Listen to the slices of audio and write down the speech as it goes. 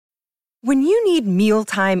When you need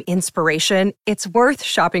mealtime inspiration, it's worth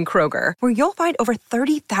shopping Kroger, where you'll find over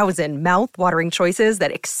 30,000 mouth-watering choices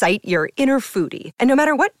that excite your inner foodie. And no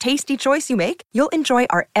matter what tasty choice you make, you'll enjoy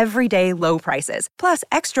our everyday low prices, plus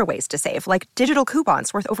extra ways to save, like digital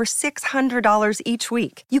coupons worth over $600 each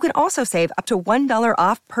week. You can also save up to $1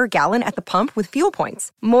 off per gallon at the pump with fuel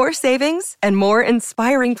points. More savings and more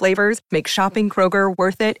inspiring flavors make shopping Kroger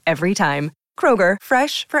worth it every time. Kroger,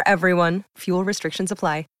 fresh for everyone. Fuel restrictions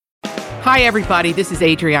apply. Hi, everybody. This is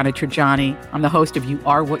Adriana Trajani. I'm the host of You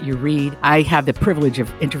Are What You Read. I have the privilege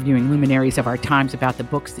of interviewing luminaries of our times about the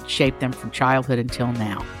books that shaped them from childhood until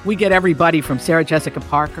now. We get everybody from Sarah Jessica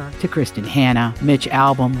Parker to Kristen Hanna, Mitch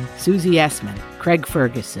Albom, Susie Essman, Craig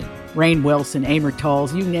Ferguson, Rainn Wilson, Amor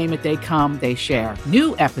Tolls, you name it, they come, they share.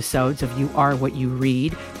 New episodes of You Are What You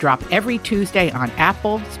Read drop every Tuesday on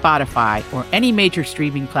Apple, Spotify, or any major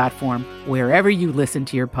streaming platform wherever you listen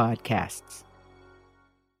to your podcasts.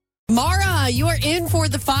 Mara, you are in for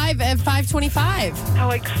the 5 at 525.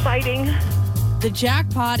 How exciting. The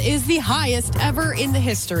jackpot is the highest ever in the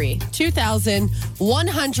history,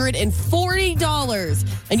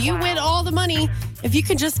 $2,140. And you win all the money if you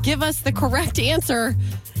can just give us the correct answer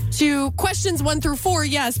to questions 1 through 4,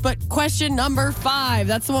 yes, but question number 5,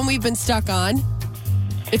 that's the one we've been stuck on.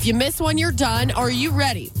 If you miss one, you're done. Are you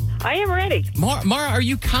ready? I am ready. Mara, are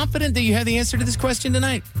you confident that you have the answer to this question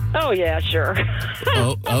tonight? Oh, yeah, sure.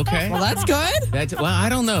 Oh, okay. Well, that's good. Well, I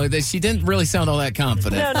don't know. She didn't really sound all that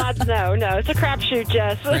confident. No. It's a crapshoot,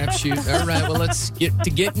 Jess. Crapshoot. All right, well, let's get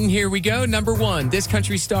to getting. Here we go. Number 1, this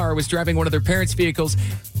country star was driving one of their parents' vehicles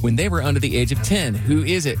when they were under the age of 10. Who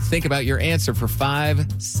is it? Think about your answer for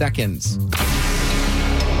 5 seconds.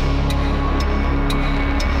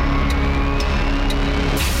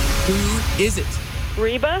 Who is it?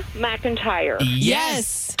 Reba McEntire.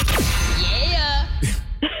 Yes. Yeah.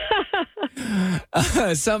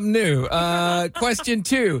 Something new. Question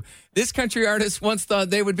 2. This country artist once thought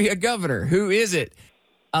they would be a governor. Who is it?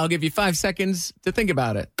 I'll give you 5 seconds to think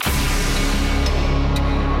about it.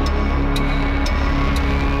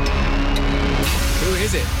 Who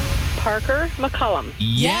is it? Parker McCollum.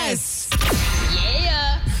 Yes.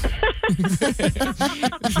 Yeah. I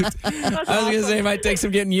was going to say it might take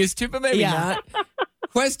some getting used to, but maybe not.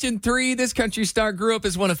 Question 3. This country star grew up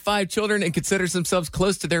as one of 5 children and considers themselves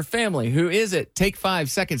close to their family. Who is it? Take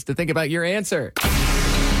 5 seconds to think about your answer.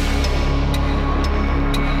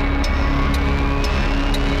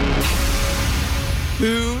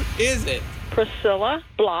 Who is it? Priscilla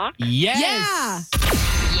Block. Yes.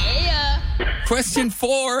 Yeah. Question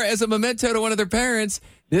 4. As a memento to one of their parents,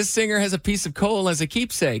 this singer has a piece of coal as a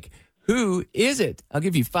keepsake. Who is it? I'll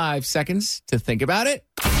give you 5 seconds to think about it.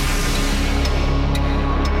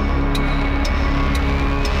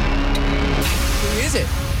 Who is it?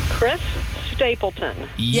 Chris Stapleton.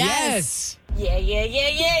 Yes. Yeah.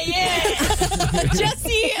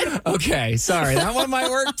 Jesse. Okay, sorry. That one might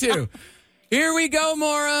work too. Here we go,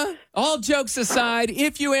 Maura. All jokes aside,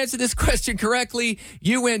 if you answer this question correctly,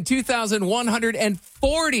 you win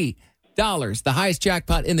 $2,140, the highest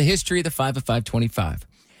jackpot in the history of the 5 of 525.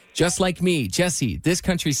 Just like me, Jesse, this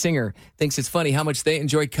country singer, thinks it's funny how much they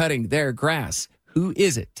enjoy cutting their grass. Who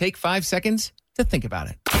is it? Take 5 seconds to think about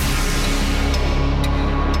it.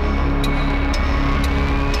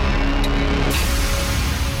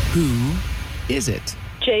 Who is it?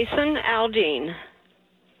 Jason Aldean.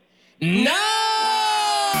 No!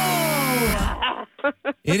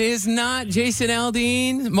 It is not Jason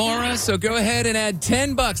Aldean, Maura, so go ahead and add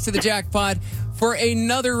 $10 to the jackpot for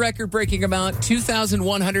another record-breaking amount,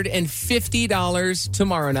 $2,150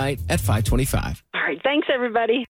 tomorrow night at 525. All right. Thanks, everybody.